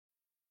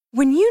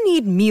When you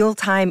need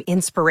mealtime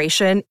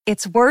inspiration,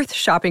 it's worth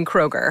shopping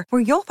Kroger,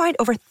 where you'll find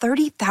over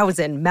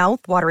 30,000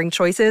 mouth-watering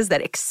choices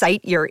that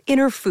excite your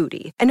inner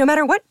foodie. And no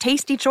matter what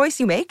tasty choice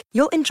you make,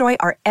 you'll enjoy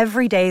our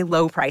everyday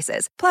low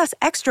prices, plus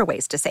extra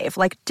ways to save,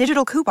 like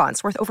digital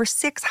coupons worth over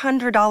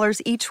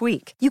 $600 each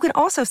week. You can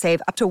also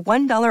save up to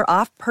 $1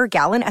 off per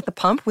gallon at the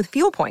pump with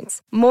fuel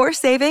points. More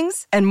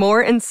savings and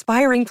more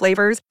inspiring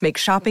flavors make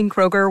shopping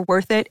Kroger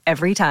worth it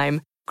every time.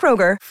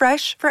 Kroger,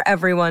 fresh for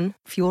everyone.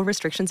 Fuel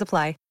restrictions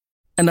apply.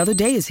 Another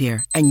day is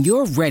here, and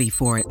you're ready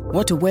for it.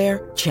 What to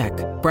wear? Check.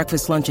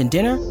 Breakfast, lunch, and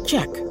dinner?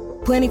 Check.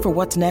 Planning for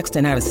what's next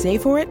and how to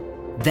save for it?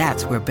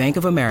 That's where Bank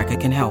of America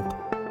can help.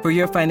 For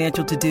your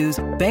financial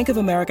to-dos, Bank of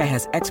America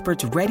has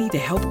experts ready to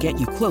help get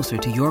you closer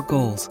to your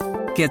goals.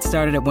 Get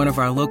started at one of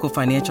our local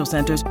financial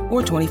centers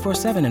or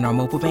 24/7 in our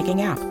mobile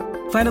banking app.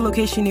 Find a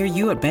location near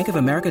you at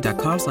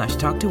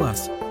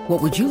bankofamerica.com/talktous.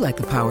 What would you like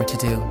the power to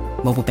do?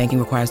 Mobile banking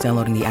requires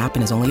downloading the app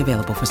and is only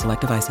available for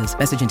select devices.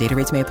 Message and data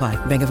rates may apply.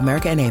 Bank of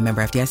America N.A.,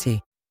 member FDIC.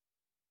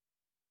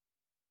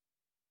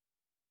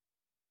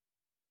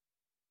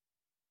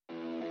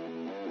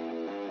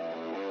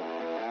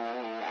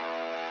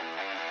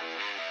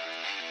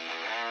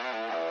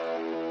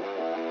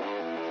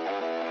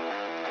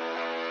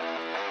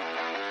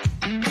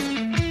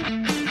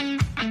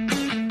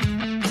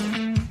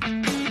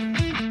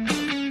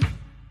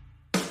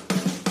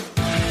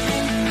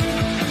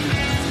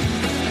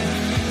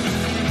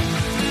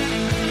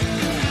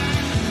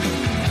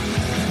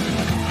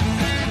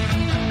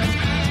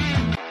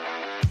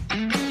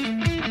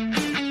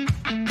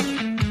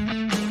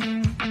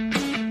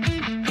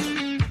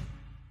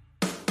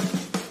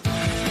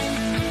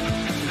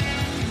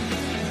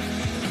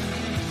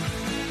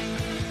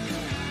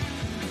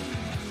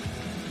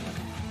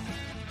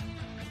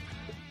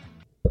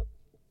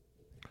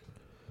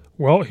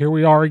 Well, here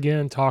we are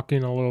again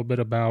talking a little bit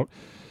about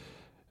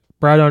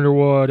Brad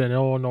Underwood and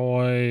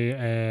Illinois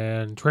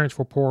and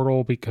transfer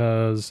portal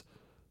because,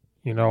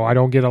 I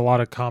don't get a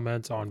lot of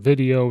comments on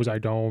videos. I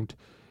don't,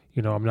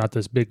 I'm not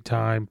this big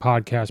time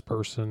podcast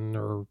person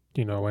or,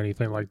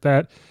 anything like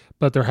that.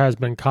 But there has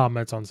been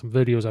comments on some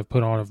videos I've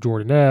put on of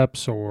Jordan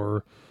Epps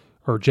or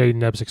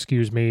Jaden Epps,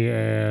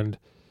 and,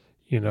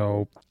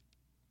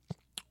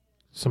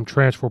 some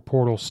transfer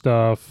portal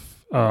stuff.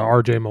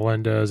 RJ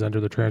Melendez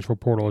entered the transfer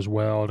portal as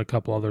well, and a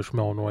couple others from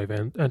Illinois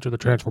entered the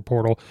transfer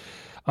portal.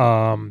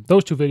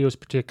 Those two videos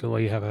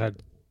particularly have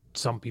had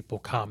some people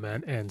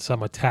comment and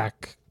some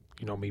attack,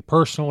 me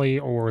personally,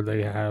 or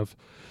they have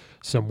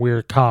some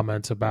weird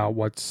comments about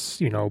what's,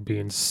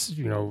 being,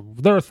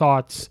 their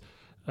thoughts.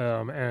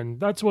 And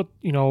that's what,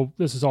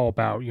 this is all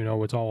about.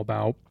 It's all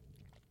about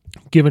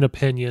giving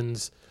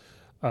opinions,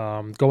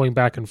 going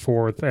back and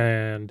forth,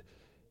 and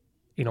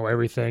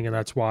everything. And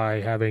that's why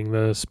having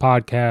this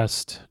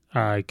podcast,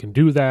 I can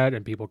do that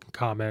and people can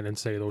comment and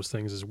say those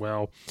things as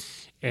well.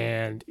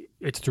 And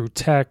it's through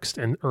text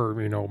or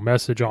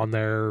message on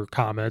their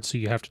comments. So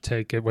you have to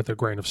take it with a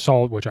grain of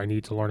salt, which I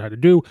need to learn how to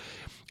do.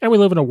 And we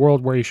live in a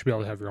world where you should be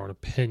able to have your own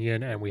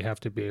opinion, and we have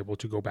to be able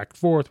to go back and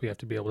forth. We have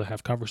to be able to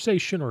have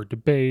conversation or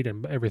debate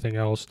and everything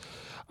else,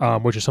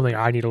 which is something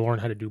I need to learn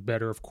how to do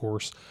better, of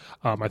course.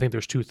 I think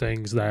there's two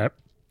things that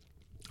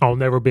I'll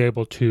never be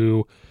able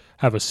to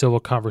have a civil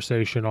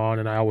conversation on,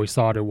 and I always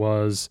thought it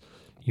was,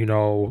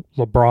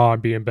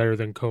 LeBron being better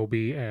than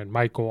Kobe and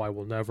Michael.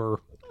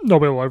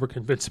 Nobody will ever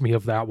convince me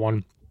of that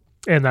one,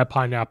 and that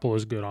pineapple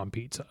is good on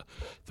pizza.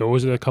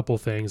 Those are the couple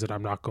things that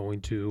I'm not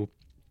going to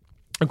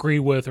agree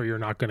with, or you're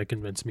not going to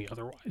convince me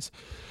otherwise.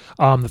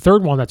 The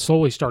third one that's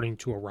slowly starting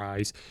to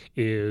arise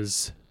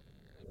is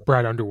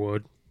Brad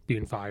Underwood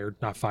being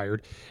not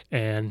fired,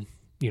 and,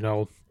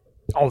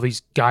 all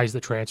these guys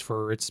that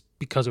transfer, it's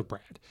because of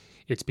Brad.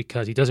 It's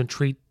because he doesn't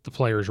treat the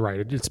players right.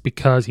 It's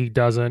because he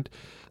doesn't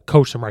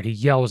coach them right. He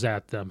yells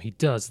at them. He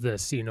does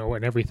this,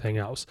 and everything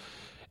else.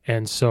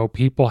 And so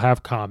people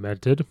have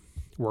commented.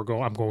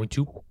 I'm going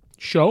to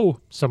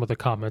show some of the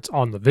comments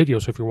on the video.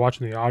 So if you're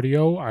watching the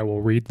audio, I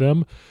will read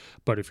them.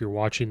 But if you're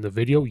watching the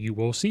video, you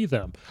will see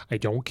them. I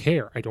don't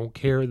care. I don't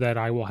care that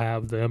I will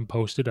have them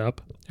posted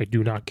up. I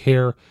do not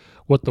care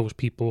what those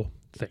people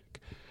think.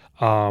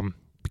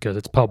 Because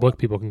it's public.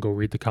 People can go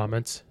read the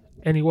comments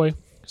anyway.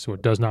 So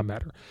it does not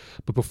matter.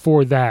 But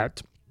before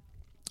that,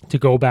 to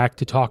go back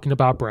to talking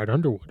about Brad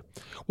Underwood.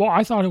 Well,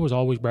 I thought it was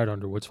always Brad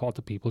Underwood's fault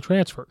that people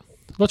transferred.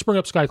 Let's bring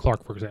up Sky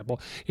Clark, for example.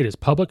 It is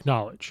public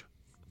knowledge.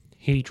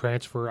 He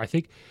transferred, I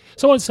think,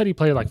 someone said he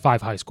played at like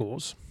 5 high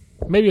schools.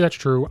 Maybe that's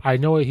true. I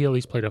know he at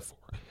least played at 4.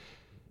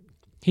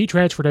 He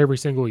transferred every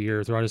single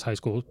year throughout his high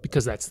school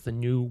because that's the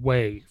new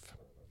wave.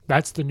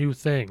 That's the new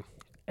thing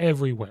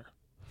everywhere.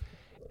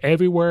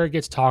 Everywhere it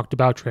gets talked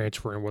about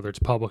transferring, whether it's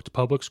public to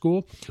public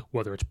school,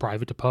 whether it's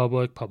private to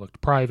public to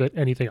private,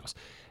 anything else.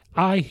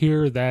 I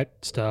hear that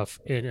stuff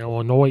in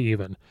Illinois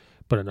even,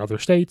 but in other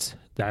states,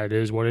 that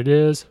is what it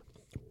is.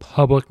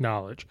 Public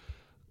knowledge.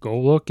 Go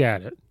look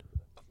at it.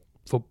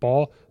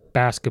 Football,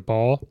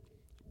 basketball,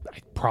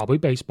 probably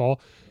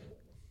baseball.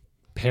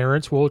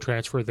 Parents will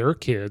transfer their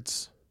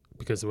kids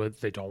because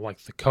they don't like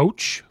the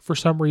coach for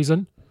some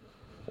reason.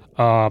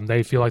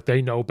 They feel like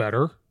they know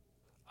better.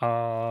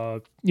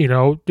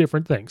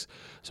 Different things.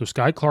 So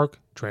Sky Clark,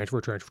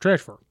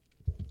 transfer.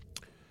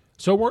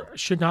 So we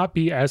should not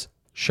be as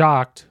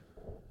shocked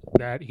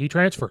that he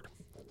transferred.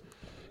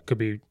 Could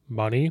be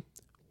money,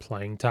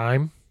 playing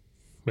time.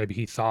 Maybe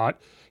he thought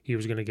he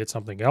was going to get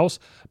something else.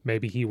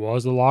 Maybe he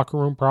was the locker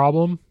room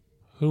problem.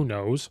 Who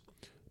knows?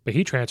 But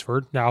he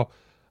transferred. Now,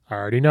 I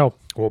already know.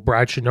 Well,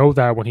 Brad should know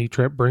that when he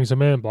brings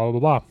him in, blah, blah,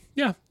 blah.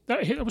 Yeah,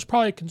 that was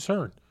probably a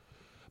concern.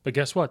 But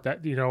guess what?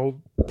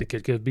 The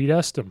kid could beat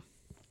Estem.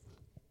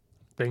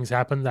 Things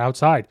happened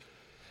outside.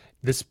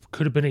 This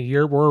could have been a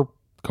year where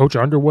Coach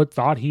Underwood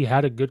thought he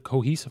had a good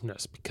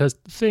cohesiveness. Because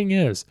the thing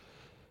is,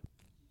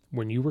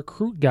 when you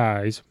recruit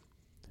guys,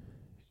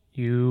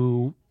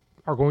 you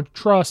are going to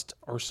trust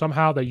or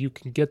somehow that you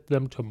can get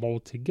them to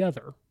mold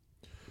together.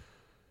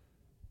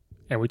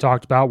 And we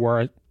talked about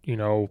where,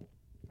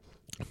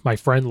 my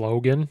friend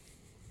Logan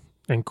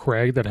and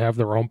Craig that have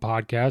their own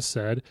podcast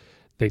said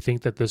they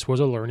think that this was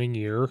a learning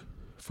year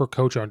for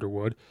Coach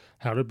Underwood,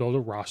 how to build a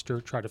roster,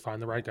 try to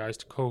find the right guys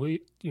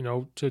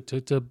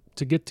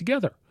to get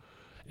together.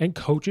 And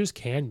coaches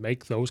can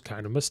make those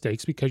kind of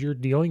mistakes because you're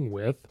dealing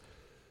with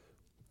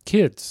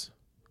kids,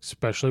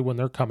 especially when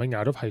they're coming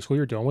out of high school.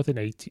 You're dealing with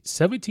an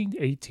 17,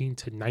 18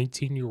 to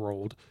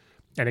 19-year-old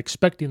and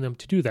expecting them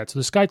to do that. So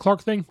the Sky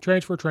Clark thing,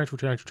 transfer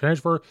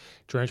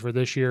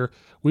this year.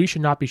 We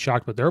should not be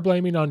shocked, but they're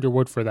blaming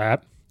Underwood for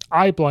that.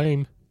 I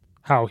blame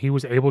how he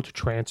was able to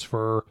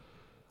transfer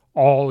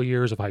all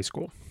years of high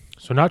school.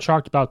 So not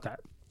shocked about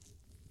that.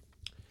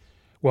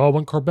 Well,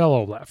 when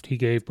Corbello left, he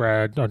gave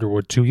Brad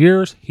Underwood 2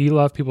 years. He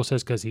left, people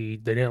says, because they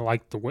didn't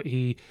like the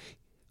way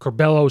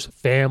Corbello's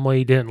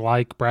family didn't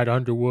like Brad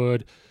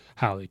Underwood,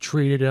 how they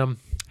treated him.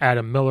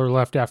 Adam Miller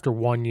left after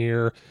 1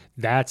 year.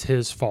 That's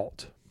his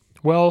fault.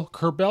 Well,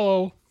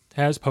 Corbello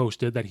has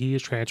posted that he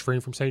is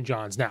transferring from St.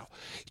 John's. Now,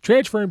 he's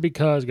transferring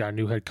because he got a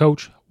new head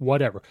coach,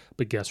 whatever.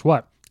 But guess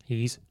what?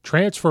 He's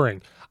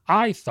transferring.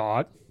 I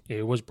thought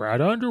it was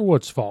Brad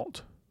Underwood's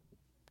fault.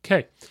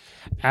 Okay.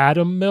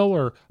 Adam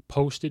Miller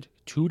posted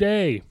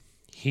today.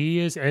 He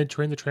is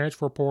entering the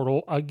transfer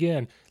portal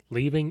again,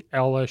 leaving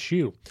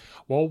LSU.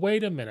 Well,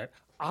 wait a minute.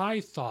 I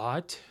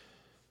thought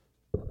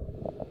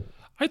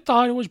it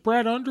was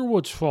Brad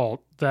Underwood's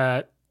fault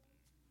that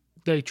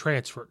they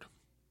transferred.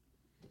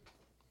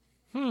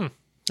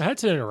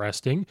 That's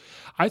interesting.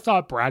 I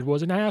thought Brad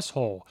was an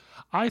asshole.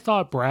 I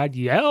thought Brad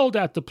yelled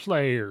at the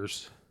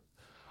players.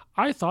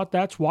 I thought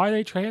that's why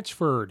they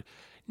transferred.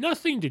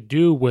 Nothing to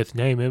do with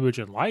name, image,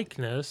 and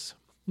likeness.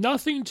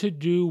 Nothing to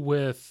do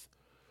with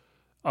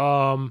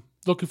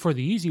looking for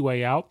the easy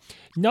way out.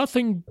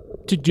 Nothing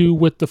to do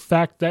with the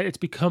fact that it's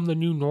become the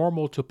new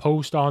normal to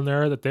post on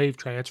there that they've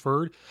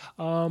transferred.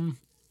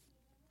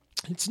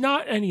 It's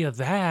not any of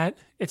that.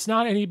 It's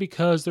not any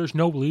because there's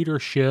no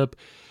leadership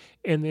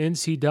in the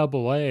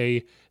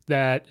NCAA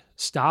that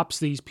stops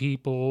these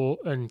people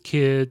and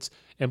kids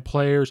and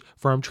players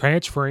from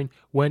transferring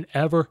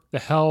whenever the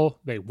hell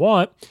they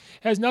want. It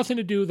has nothing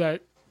to do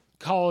that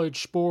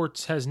college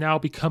sports has now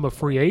become a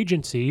free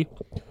agency.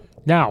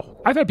 Now,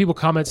 I've had people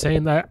comment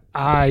saying that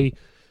I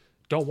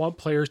don't want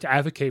players to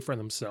advocate for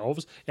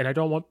themselves, and I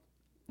don't want...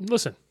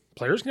 Listen,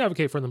 players can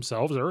advocate for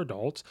themselves. They're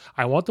adults.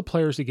 I want the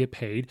players to get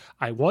paid.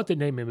 I want the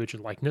name, image,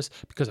 and likeness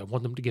because I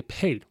want them to get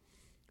paid.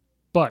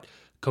 But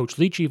Coach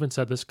Leach even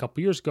said this a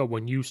couple years ago,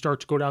 when you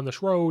start to go down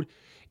this road,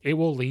 it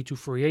will lead to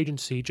free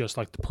agency just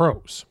like the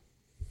pros.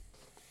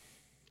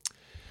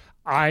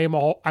 I'm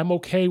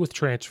okay with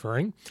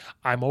transferring.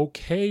 I'm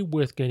okay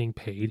with getting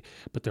paid,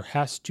 but there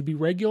has to be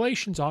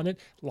regulations on it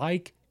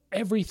like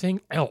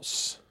everything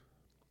else.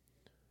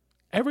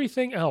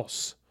 Everything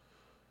else.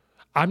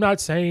 I'm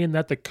not saying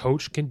that the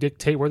coach can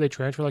dictate where they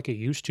transfer like it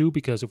used to,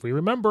 because if we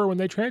remember when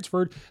they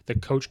transferred, the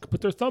coach could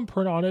put their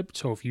thumbprint on it.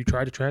 So if you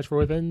try to transfer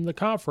within the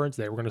conference,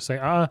 they were going to say,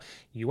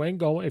 you ain't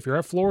going. If you're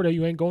at Florida,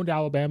 you ain't going to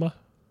Alabama.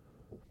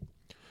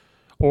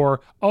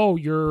 Or,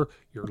 you're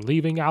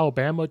leaving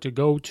Alabama to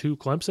go to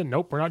Clemson.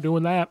 Nope, we're not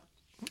doing that.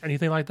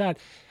 Anything like that.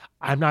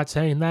 I'm not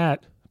saying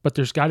that, but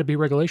there's got to be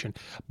regulation.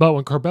 But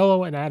when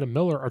Corbello and Adam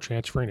Miller are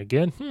transferring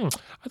again,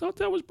 I thought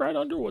that was Brad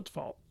Underwood's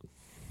fault.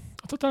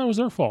 I thought that was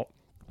their fault.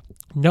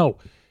 No,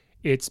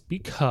 it's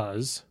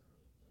because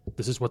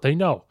this is what they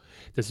know.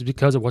 This is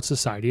because of what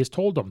society has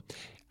told them.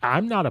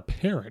 I'm not a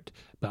parent,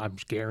 but I'm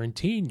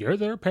guaranteeing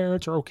their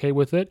parents are okay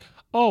with it.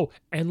 Oh,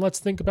 and let's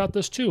think about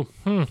this too.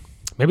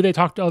 Maybe they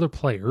talk to other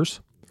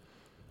players.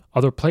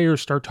 Other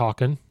players start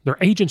talking. Their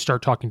agents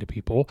start talking to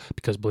people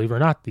because, believe it or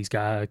not, these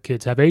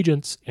kids have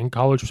agents in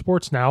college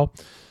sports now.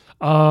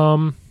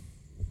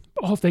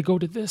 If they go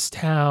to this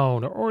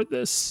town or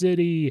this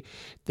city,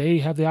 they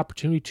have the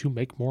opportunity to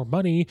make more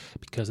money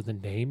because of the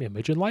name,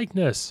 image, and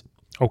likeness.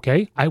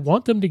 Okay, I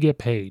want them to get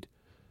paid.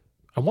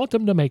 I want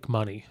them to make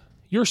money.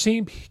 You're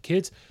seeing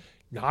kids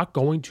not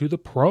going to the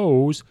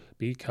pros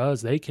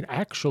because they can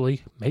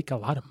actually make a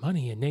lot of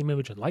money in name,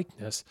 image, and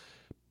likeness,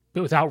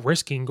 but without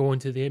risking going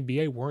to the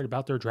NBA worrying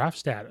about their draft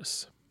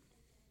status.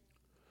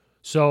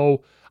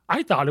 So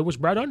I thought it was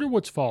Brad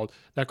Underwood's fault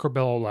that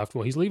Corbello left.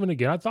 Well, he's leaving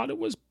again. I thought it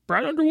was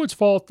Brad Underwood's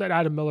fault that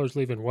Adam Miller's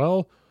leaving.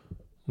 Well,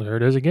 there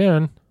it is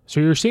again. So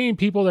you're seeing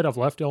people that have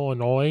left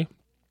Illinois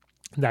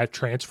that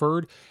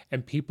transferred,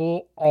 and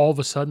people all of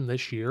a sudden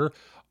this year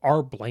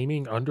are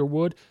blaming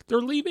Underwood. They're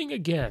leaving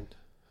again.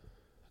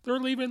 They're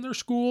leaving their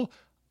school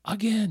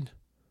again.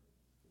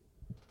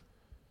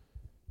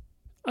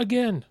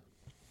 Again.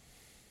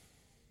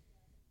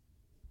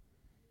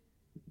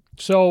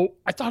 So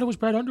I thought it was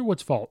Brad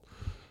Underwood's fault.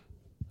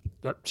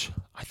 I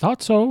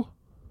thought so.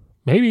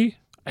 Maybe.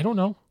 I don't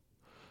know.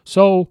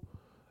 So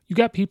you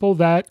got people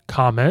that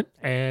comment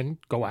and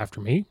go after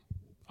me.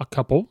 A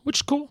couple, which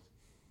is cool.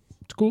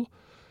 It's cool.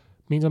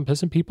 Means I'm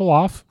pissing people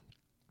off.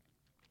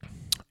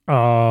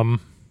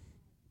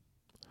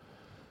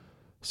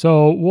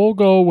 So we'll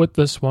go with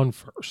this one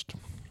first.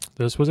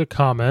 This was a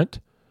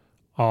comment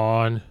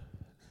on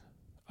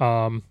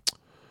the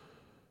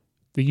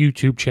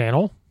YouTube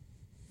channel,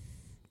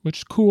 which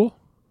is cool.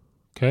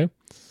 Okay.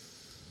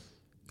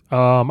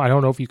 I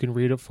don't know if you can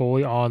read it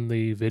fully on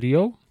the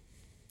video,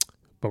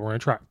 but we're going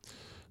to try.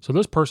 So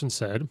this person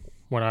said,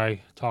 when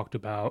I talked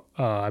about,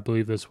 I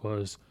believe this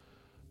was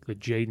the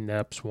Jaden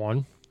Epps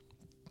one.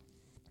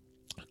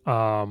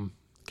 Can't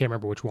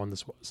remember which one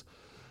this was.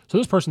 So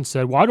this person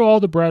said, why do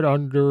all the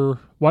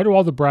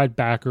Brad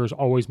backers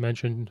always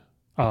mention,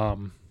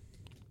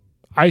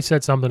 I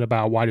said something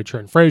about why did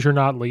Trent Frazier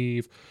not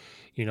leave?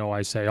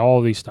 I say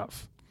all these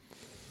stuff.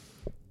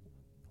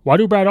 Why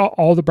do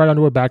all the Brad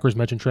Underwood backers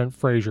mention Trent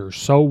Frazier?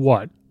 So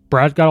what?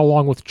 Brad got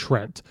along with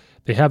Trent.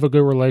 They have a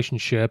good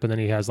relationship, and then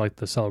he has like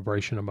the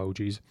celebration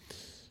emojis.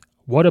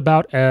 What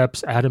about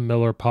Epps, Adam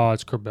Miller,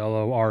 Pods,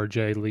 Corbello,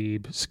 RJ,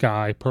 Lieb,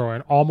 Sky,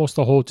 Perlin? Almost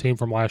the whole team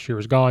from last year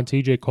is gone.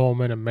 TJ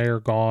Coleman and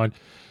Mayer gone.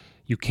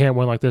 You can't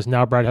win like this.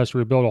 Now Brad has to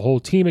rebuild a whole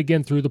team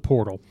again through the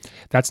portal.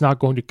 That's not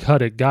going to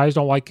cut it. Guys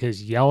don't like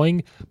his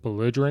yelling,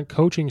 belligerent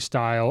coaching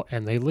style,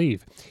 and they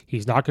leave.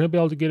 He's not going to be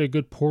able to get a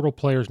good portal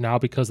players now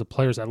because the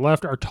players that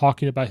left are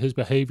talking about his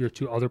behavior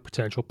to other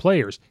potential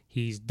players.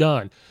 He's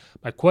done.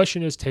 My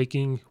question is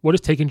what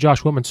is taking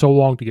Josh Whitman so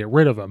long to get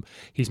rid of him?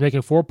 He's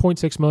making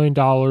 $4.6 million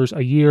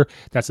a year.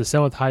 That's the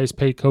 7th highest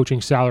paid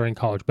coaching salary in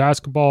college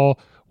basketball,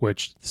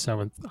 which the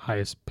 7th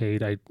highest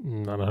paid. I'm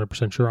not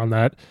 100% sure on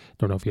that.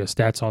 Don't know if he has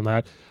stats on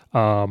that.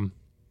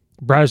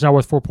 Brad is now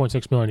worth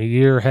 $4.6 million a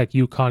year. Heck,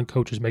 UConn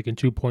coach is making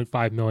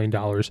 $2.5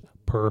 million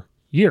per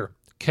year.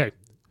 Okay.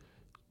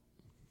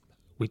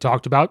 We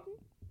talked about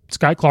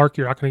Sky Clark.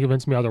 You're not going to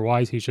convince me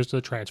otherwise. He's just a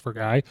transfer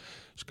guy.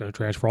 He's going to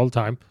transfer all the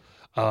time.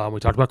 We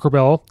talked about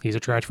Corbello. He's a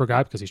transfer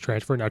guy because he's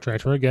transferred, now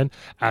transferring again.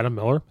 Adam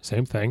Miller,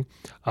 same thing.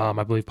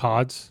 I believe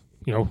Pods,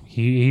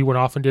 he went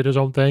off and did his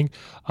own thing.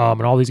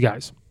 And all these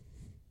guys.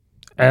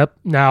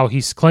 Now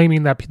he's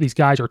claiming that these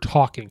guys are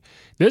talking.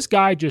 This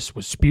guy just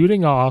was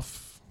spewing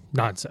off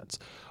nonsense.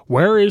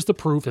 Where is the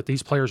proof that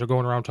these players are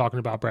going around talking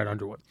about Brad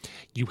Underwood?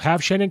 You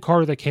have Shannon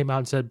Carter that came out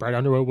and said Brad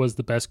Underwood was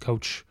the best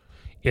coach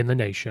in the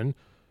nation.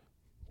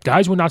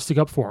 Guys would not stick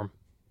up for him.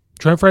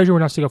 Trent Frazier would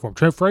not stick up for him.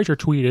 Trent Frazier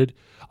tweeted,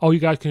 you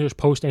guys can just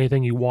post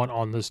anything you want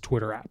on this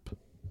Twitter app.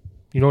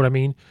 You know what I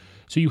mean?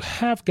 So you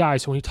have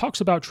guys, so when he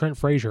talks about Trent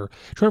Frazier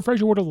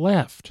would have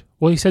left.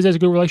 Well, he says he has a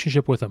good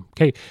relationship with him.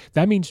 Okay,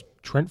 that means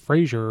Trent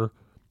Frazier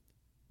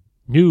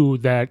knew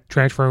that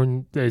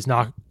transferring is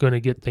not going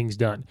to get things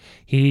done.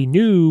 He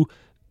knew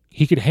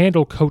he could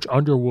handle Coach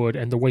Underwood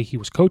and the way he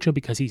was coaching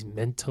because he's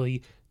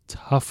mentally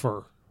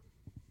tougher.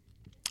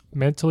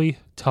 Mentally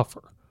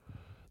tougher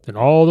than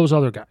all those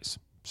other guys.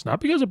 It's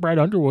not because of Brad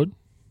Underwood.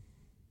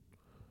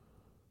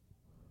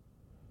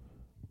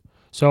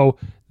 So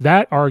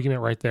that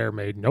argument right there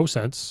made no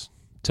sense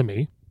to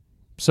me.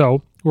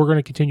 So we're going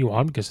to continue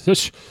on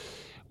because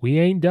we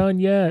ain't done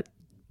yet.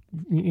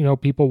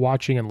 People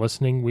watching and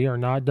listening, we are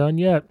not done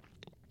yet.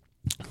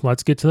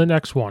 Let's get to the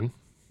next one.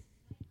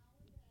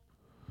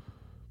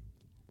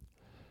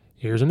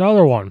 Here's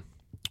another one.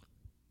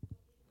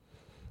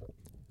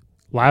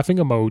 Laughing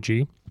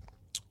emoji.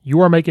 You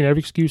are making every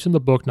excuse in the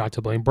book not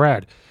to blame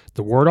Brad.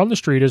 The word on the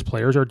street is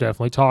players are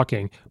definitely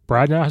talking.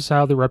 Brad now has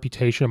had the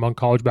reputation among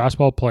college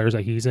basketball players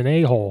that he's an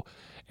a-hole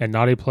and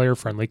not a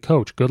player-friendly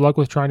coach. Good luck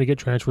with trying to get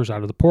transfers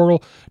out of the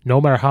portal. No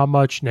matter how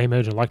much name,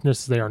 image, and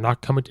likeness, they are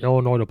not coming to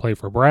Illinois to play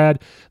for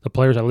Brad. The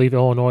players that leave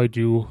Illinois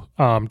don't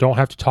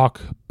have to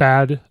talk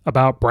bad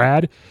about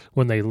Brad.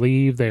 When they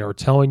leave, they are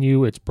telling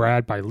you it's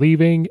Brad by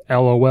leaving.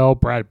 LOL,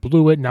 Brad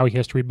blew it. Now he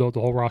has to rebuild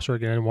the whole roster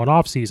again in one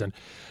offseason.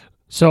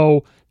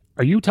 So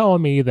are you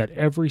telling me that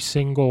every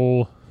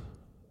single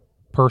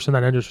person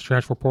that enters the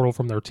transfer portal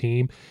from their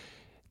team,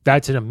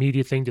 that's an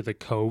immediate thing to the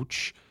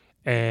coach,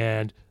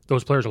 and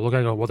those players are looking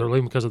at it, well, they're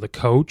leaving because of the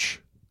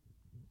coach?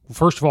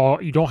 First of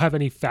all, you don't have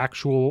any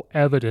factual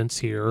evidence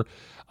here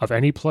of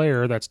any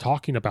player that's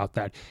talking about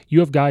that. You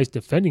have guys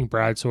defending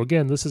Brad. So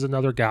again, this is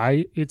another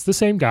guy. It's the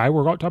same guy.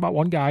 We're talking about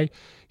one guy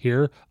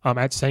here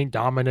at St.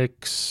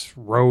 Dominic's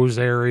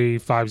Rosary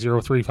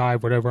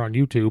 5035, whatever, on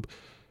YouTube.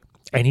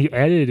 And he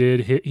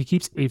edited,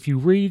 if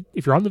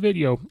you're on the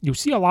video, you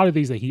see a lot of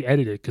these that he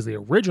edited because the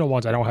original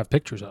ones I don't have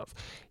pictures of.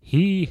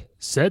 He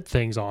said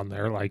things on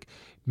there like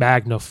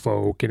Magna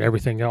Folk and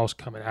everything else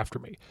coming after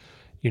me.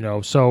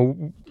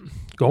 So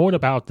going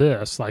about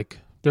this. Like,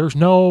 there's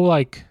no,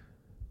 like,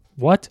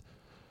 what?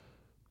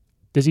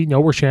 Does he know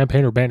where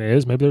Champaign-Urbana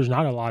is? Maybe there's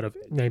not a lot of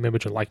name,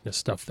 image, and likeness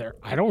stuff there.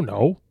 I don't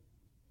know.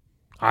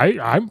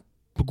 I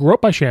grew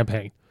up by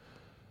Champaign,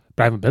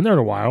 but I haven't been there in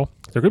a while.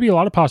 There could be a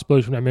lot of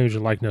possibilities for name, image,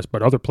 and likeness,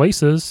 but other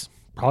places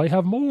probably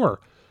have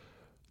more.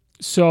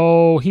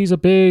 So he's a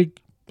big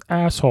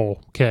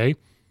asshole, okay?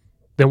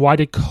 Then why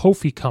did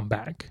Kofi come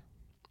back?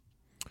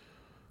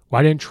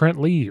 Why didn't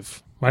Trent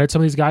leave? Why did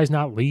some of these guys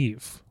not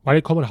leave? Why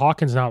did Coleman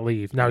Hawkins not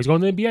leave? Now he's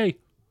going to the NBA.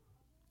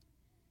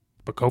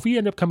 But Kofi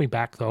ended up coming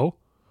back, though.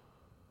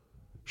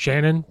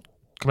 Shannon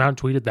come out and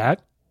tweeted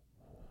that.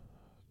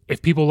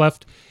 If people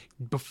left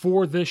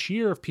before this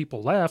year, if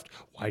people left,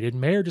 why did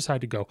Mayer decide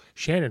to go?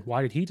 Shannon,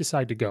 why did he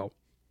decide to go?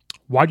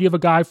 Why do you have a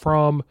guy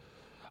from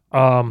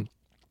Southern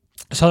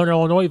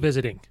Illinois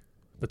visiting?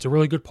 That's a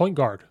really good point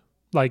guard.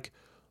 Like,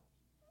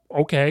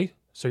 okay,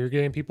 so you're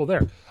getting people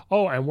there.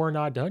 Oh, and we're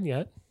not done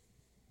yet.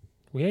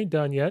 We ain't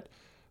done yet.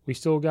 We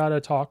still got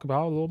to talk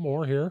about a little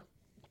more here.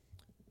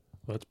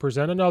 Let's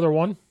present another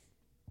one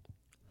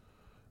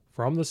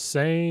from the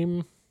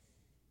same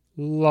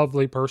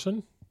lovely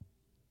person.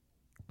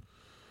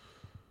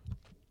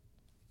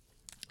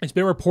 It's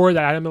been reported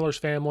that Adam Miller's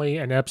family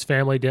and Epps'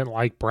 family didn't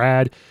like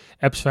Brad.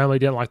 Epps' family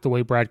didn't like the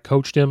way Brad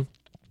coached him.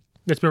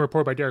 It's been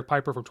reported by Derek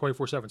Piper from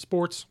 24/7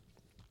 Sports.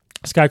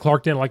 Sky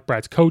Clark didn't like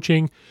Brad's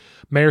coaching.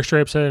 Mayer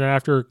straight up said in an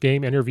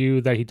after-game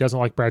interview that he doesn't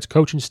like Brad's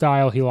coaching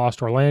style. He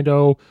lost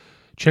Orlando,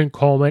 Chin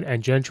Coleman,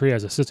 and Gentry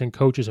as assistant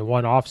coaches in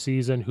one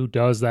offseason. Who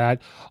does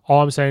that?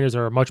 All I'm saying is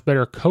there are much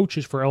better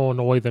coaches for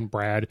Illinois than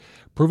Brad.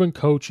 Proven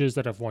coaches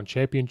that have won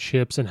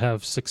championships and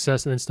have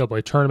success in the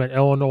NCAA tournament.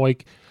 Illinois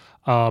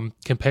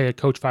can pay a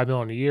coach $5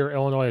 million a year.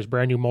 Illinois has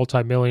brand new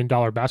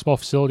multi-million-dollar basketball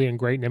facility and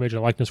great image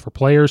and likeness for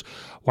players.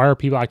 Why are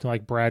people acting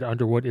like Brad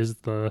Underwood is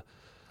the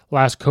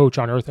last coach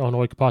on earth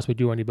Illinois could possibly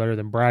do any better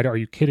than Brad? Are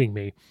you kidding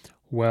me?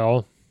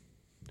 Well,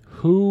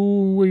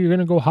 who are you going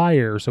to go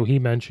hire? So he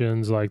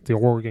mentions like the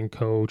Oregon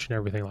coach and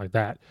everything like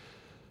that.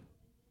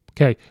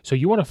 Okay, so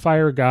you want to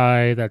fire a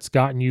guy that's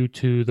gotten you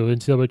to the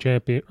NCAA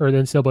champion or the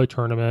NCAA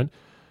tournament,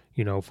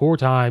 4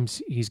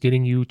 times. He's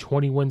getting you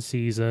 21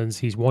 seasons.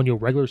 He's won you a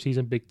regular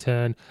season Big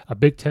Ten, a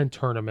Big Ten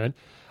tournament.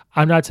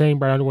 I'm not saying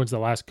Brad Underwood's the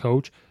last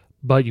coach,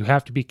 but you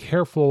have to be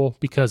careful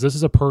because this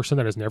is a person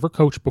that has never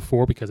coached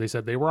before because they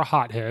said they were a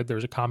hothead.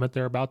 There's a comment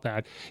there about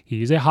that.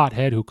 He's a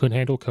hothead who couldn't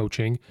handle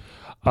coaching.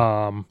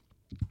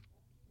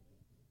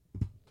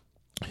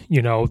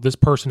 This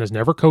person has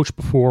never coached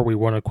before. We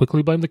want to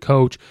quickly blame the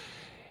coach.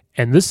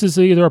 And this is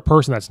either a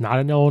person that's not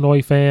an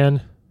Illinois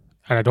fan,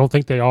 and I don't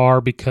think they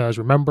are because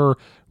remember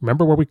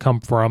where we come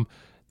from,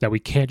 that we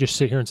can't just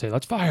sit here and say,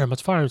 let's fire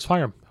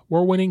him.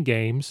 We're winning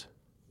games.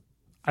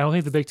 I don't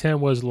think the Big Ten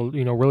was,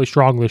 really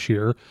strong this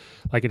year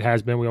like it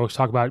has been. We always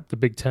talk about the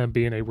Big Ten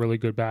being a really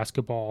good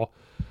basketball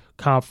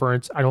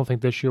conference. I don't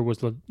think this year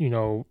was,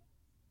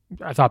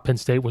 I thought Penn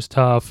State was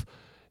tough,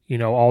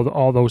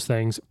 all those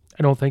things.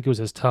 I don't think it was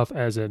as tough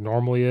as it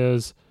normally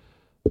is.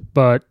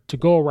 But to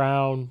go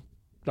around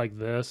like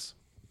this,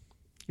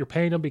 you're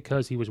paying him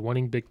because he was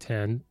winning Big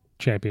Ten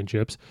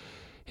championships.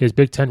 His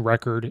Big Ten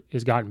record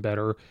has gotten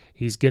better.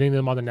 He's getting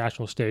them on the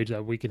national stage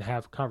that we can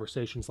have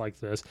conversations like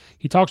this.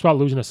 He talks about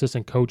losing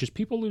assistant coaches.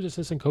 People lose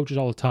assistant coaches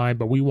all the time,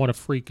 but we want to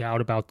freak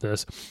out about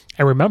this.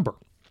 And remember,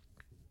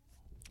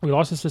 we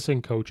lost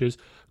assistant coaches.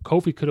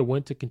 Kofi could have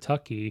went to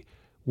Kentucky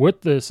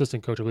with the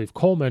assistant coach, I believe,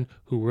 Coleman,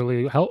 who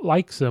really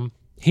likes him.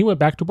 He went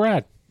back to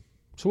Brad.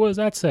 So what does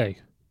that say?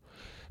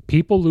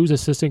 People lose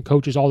assistant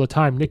coaches all the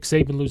time. Nick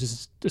Saban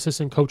loses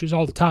assistant coaches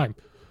all the time.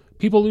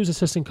 People lose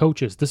assistant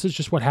coaches. This is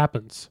just what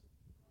happens.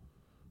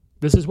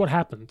 This is what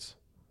happens.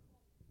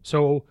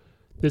 So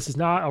this is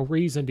not a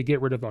reason to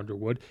get rid of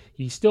Underwood.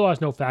 He still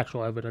has no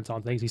factual evidence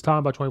on things. He's talking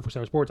about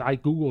 24/7 Sports. I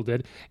Googled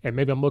it, and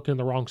maybe I'm looking in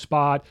the wrong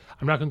spot.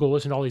 I'm not going to go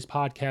listen to all these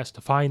podcasts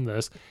to find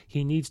this.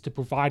 He needs to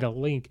provide a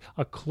link,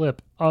 a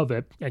clip of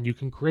it, and you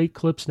can create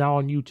clips now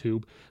on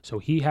YouTube. So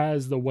he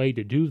has the way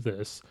to do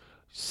this.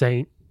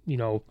 Saint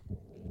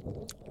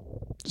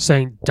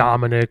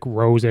Dominic,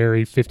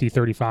 Rosary,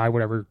 5035,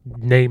 whatever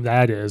name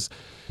that is.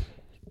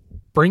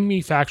 Bring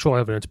me factual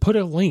evidence. Put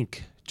a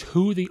link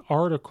to the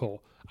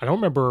article. I don't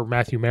remember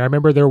Matthew Mayer. I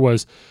remember there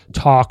was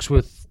talks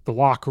with the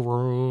locker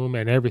room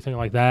and everything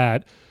like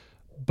that.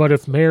 But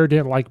if Mayer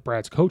didn't like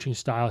Brad's coaching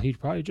style, he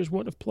probably just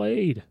wouldn't have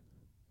played.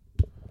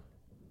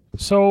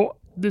 So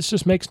this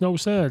just makes no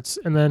sense.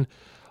 And then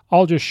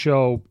I'll just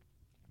show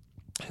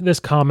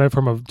this comment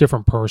from a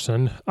different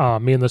person.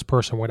 Me and this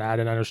person went at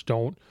it, and I just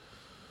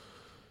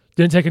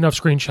didn't take enough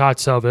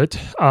screenshots of it.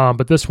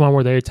 But this one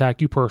where they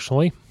attack you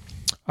personally.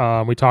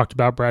 We talked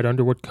about Brad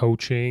Underwood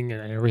coaching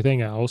and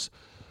everything else.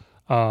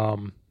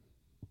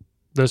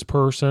 This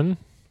person,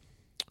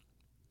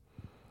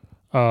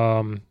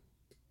 autistic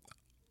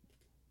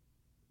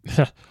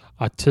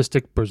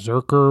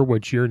berserker,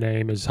 which your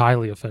name is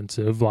highly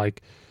offensive.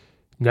 Like,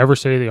 never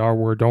say the R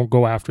word. Don't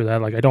go after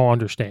that. Like, I don't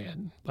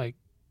understand. Like,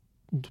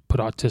 put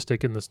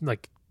autistic in this.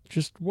 Like,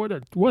 just what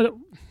are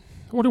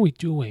we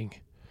doing?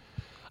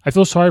 I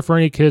feel sorry for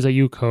any kids that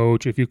you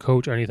coach if you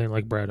coach anything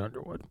like Brad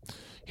Underwood.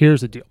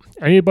 Here's the deal.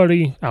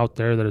 Anybody out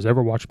there that has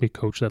ever watched me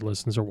coach that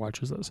listens or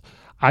watches this,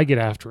 I get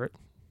after it.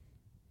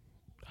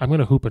 I'm going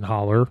to hoop and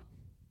holler.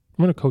 I'm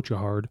going to coach you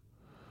hard.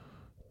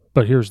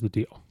 But here's the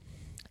deal.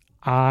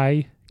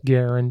 I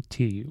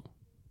guarantee you,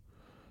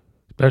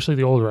 especially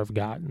the older I've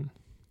gotten,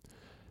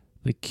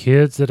 the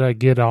kids that I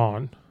get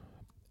on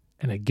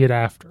and I get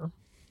after,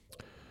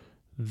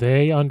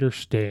 they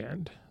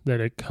understand that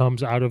it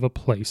comes out of a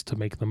place to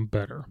make them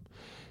better.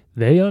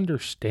 They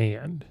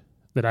understand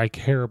that I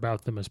care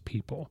about them as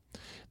people.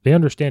 They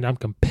understand I'm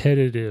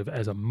competitive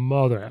as a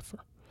mother effer.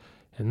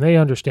 And they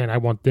understand I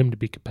want them to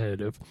be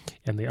competitive.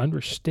 And they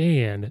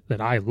understand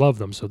that I love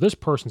them. So this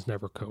person's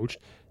never coached.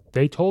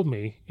 They told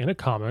me in a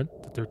comment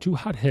that they're too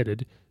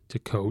hot-headed to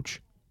coach.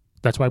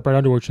 That's why Brad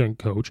Underwood shouldn't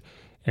coach.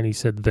 And he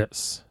said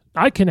this.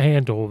 I can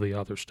handle the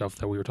other stuff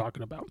that we were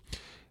talking about.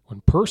 When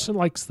a person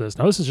likes this,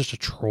 now this is just a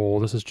troll.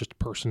 This is just a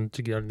person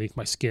to get underneath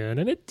my skin.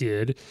 And it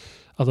did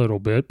a little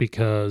bit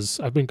because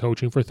I've been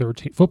coaching for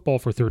football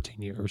for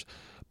 13 years.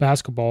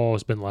 Basketball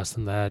has been less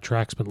than that.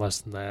 Track's been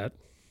less than that.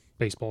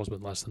 Baseball has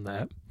been less than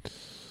that.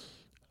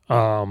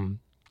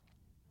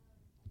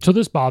 So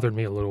this bothered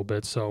me a little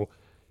bit. So,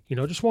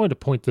 just wanted to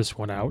point this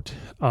one out.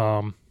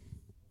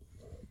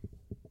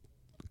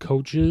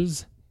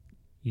 Coaches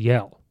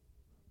yell.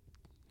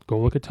 Go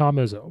look at Tom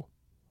Izzo.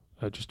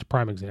 Just a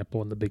prime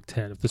example in the Big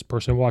Ten. If this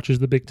person watches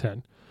the Big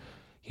Ten,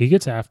 he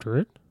gets after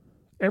it.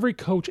 Every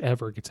coach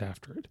ever gets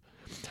after it.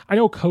 I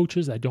know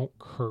coaches that don't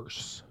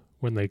curse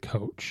when they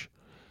coach,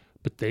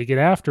 but they get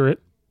after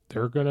it.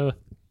 They're going to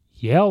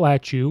yell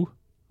at you.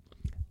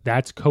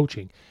 That's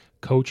coaching.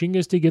 Coaching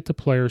is to get the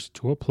players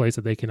to a place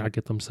that they cannot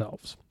get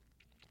themselves.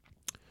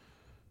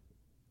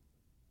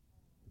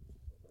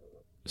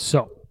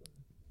 So,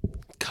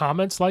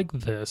 comments like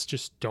this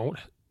just don't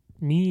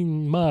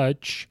mean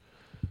much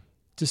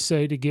to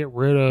say to get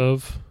rid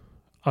of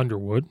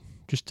Underwood.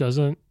 Just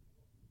doesn't.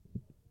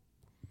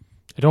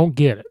 I don't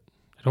get it.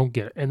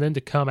 And then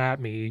to come at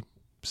me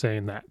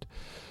saying that.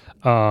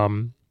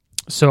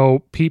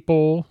 So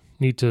people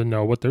need to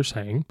know what they're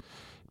saying.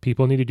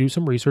 People need to do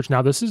some research.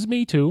 Now, this is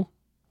me too.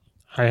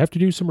 I have to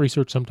do some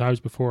research sometimes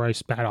before I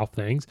spat off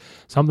things.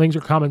 Some things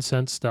are common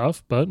sense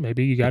stuff, but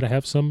maybe you got to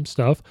have some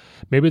stuff.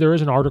 Maybe there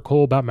is an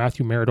article about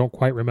Matthew Mayer. I don't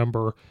quite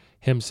remember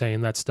him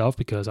saying that stuff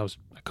because I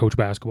coach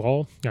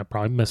basketball. I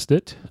probably missed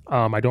it.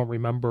 I don't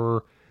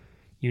remember,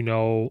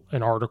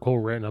 an article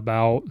written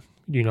about,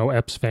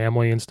 Epps'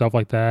 family and stuff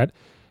like that.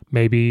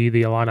 Maybe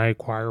the Illini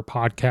Choir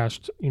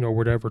podcast,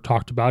 whatever,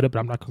 talked about it, but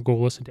I'm not going to go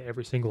listen to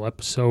every single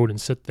episode and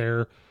sit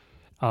there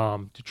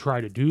to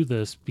try to do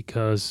this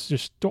because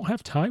just don't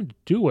have time to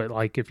do it.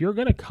 Like, if you're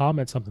going to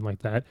comment something like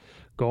that,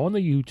 go on the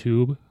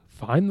YouTube,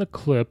 find the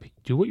clip,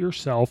 do it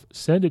yourself,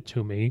 send it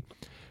to me,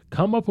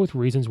 come up with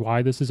reasons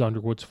why this is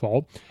Underwood's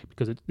fault,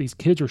 because these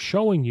kids are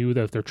showing you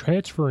that if they're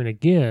transferring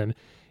again,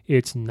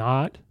 it's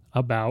not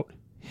about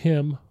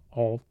him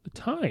all the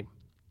time.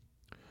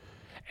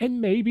 And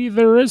maybe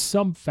there is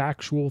some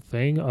factual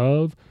thing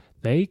of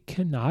they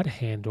cannot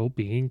handle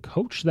being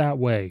coached that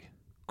way.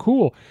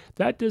 Cool.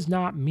 That does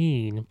not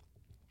mean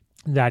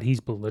that he's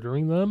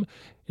belittling them.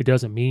 It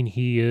doesn't mean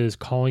he is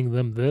calling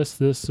them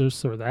this,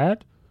 or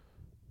that.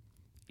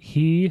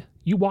 You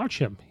watch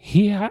him.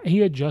 He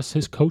adjusts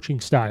his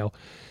coaching style.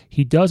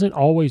 He doesn't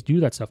always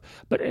do that stuff.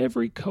 But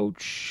every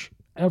coach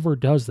ever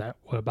does that.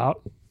 What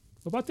about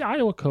the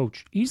Iowa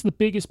coach? He's the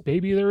biggest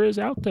baby there is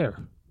out there.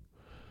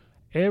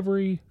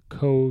 Every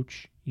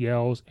coach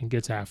yells and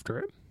gets after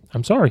it.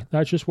 I'm sorry,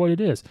 that's just what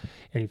it is.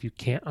 And if you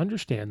can't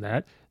understand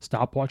that,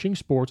 stop watching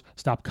sports,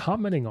 stop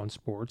commenting on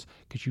sports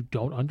because you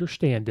don't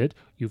understand it,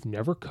 you've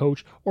never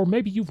coached, or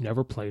maybe you've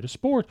never played a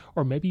sport,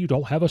 or maybe you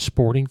don't have a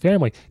sporting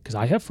family. Because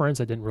I have friends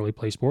that didn't really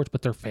play sports,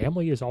 but their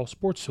family is all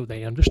sports, so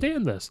they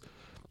understand this.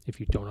 If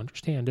you don't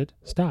understand it,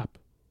 stop.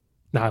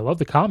 Now, I love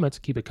the comments,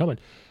 keep it coming,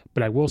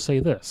 but I will say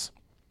this.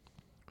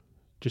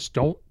 Just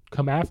don't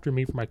come after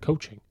me for my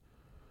coaching.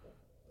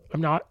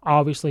 I'm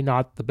obviously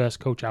not the best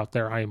coach out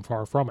there. I am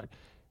far from it.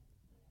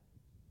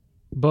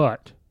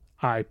 But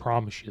I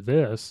promise you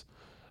this,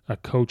 a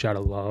coach out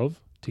of love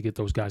to get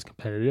those guys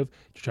competitive,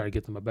 to try to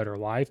get them a better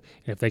life.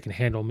 And if they can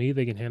handle me,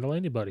 they can handle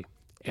anybody.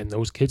 And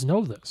those kids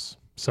know this.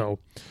 So,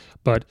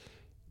 but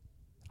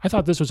I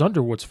thought this was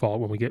Underwood's fault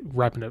when we getting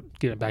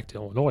back to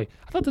Illinois.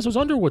 I thought this was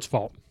Underwood's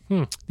fault.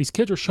 These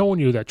kids are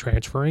showing you that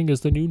transferring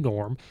is the new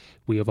norm.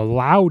 We have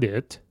allowed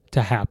it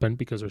to happen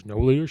because there's no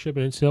leadership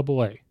in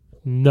NCAA.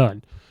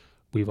 None.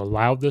 We've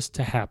allowed this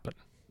to happen.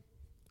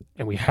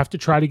 And we have to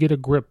try to get a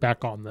grip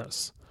back on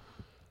this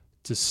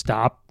to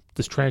stop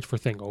this transfer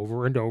thing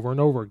over and over and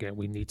over again.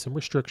 We need some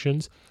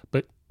restrictions,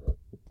 but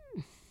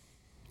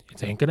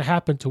it ain't going to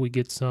happen until we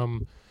get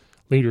some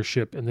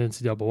leadership in the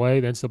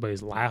NCAA. The NCAA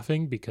is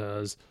laughing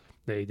because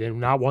they did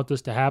not want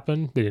this to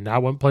happen. They did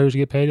not want players to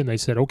get paid, and they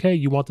said, okay,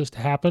 you want this to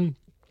happen?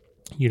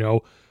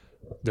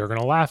 They're going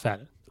to laugh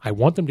at it. I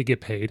want them to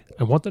get paid.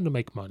 I want them to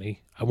make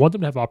money. I want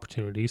them to have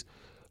opportunities,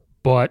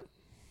 but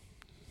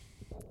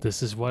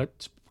this is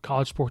what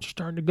college sports are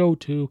starting to go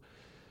to.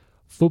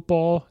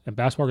 Football and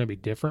basketball are going to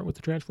be different with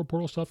the transfer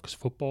portal stuff because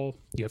football,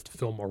 you have to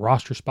fill more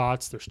roster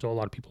spots. There's still a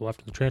lot of people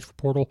left in the transfer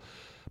portal.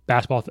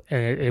 Basketball,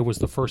 and it was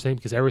the first thing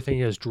because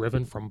everything is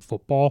driven from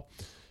football.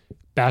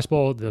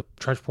 Basketball, the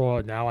transfer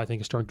portal now I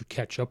think is starting to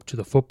catch up to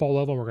the football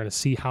level. We're going to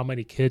see how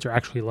many kids are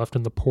actually left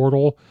in the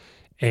portal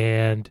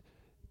and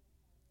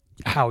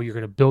how you're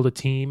going to build a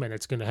team, and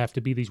it's going to have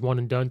to be these one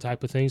and done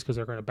type of things because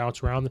they're going to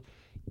bounce around.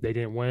 They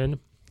didn't win.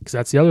 Because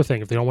that's the other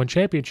thing. If they don't win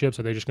championships,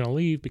 are they just going to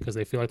leave because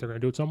they feel like they're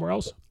going to do it somewhere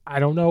else? I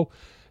don't know.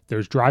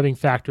 There's driving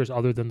factors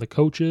other than the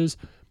coaches.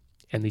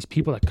 And these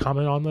people that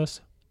comment on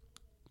this,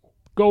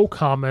 go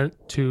comment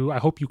I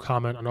hope you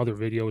comment on other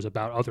videos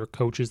about other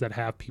coaches that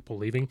have people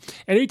leaving.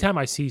 Anytime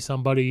I see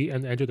somebody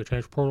and enter the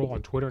transfer portal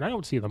on Twitter, and I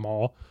don't see them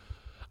all,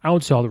 I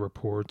don't see all the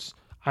reports.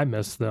 I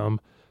miss them.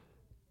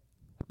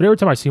 But every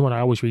time I see one, I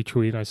always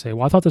retweet and I say,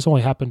 well, I thought this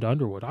only happened to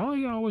Underwood.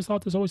 I always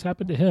thought this always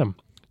happened to him.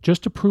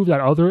 Just to prove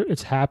that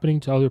it's happening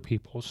to other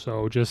people.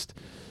 So just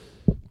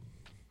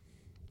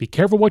be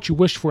careful what you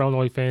wish for,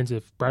 Illinois fans,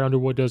 if Brad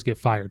Underwood does get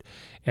fired.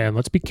 And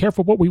let's be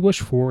careful what we wish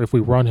for if we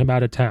run him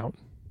out of town.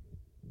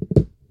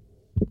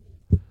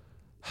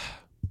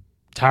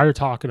 Tired of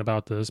talking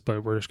about this,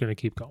 but we're just going to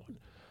keep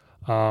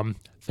going.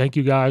 Thank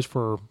you guys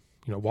for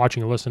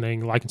watching and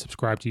listening. Like and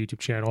subscribe to the YouTube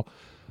channel.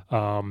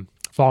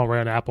 Follow Ray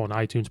on Apple and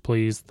iTunes,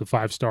 please. The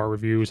 5-star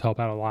reviews help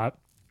out a lot.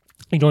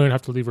 You don't even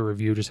have to leave a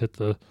review. Just hit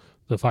the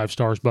 5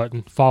 stars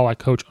button. Follow at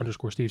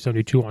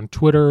Coach_Steve72 on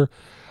Twitter.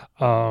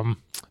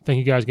 Thank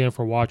you guys again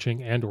for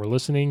watching and or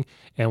listening,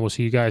 and we'll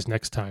see you guys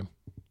next time.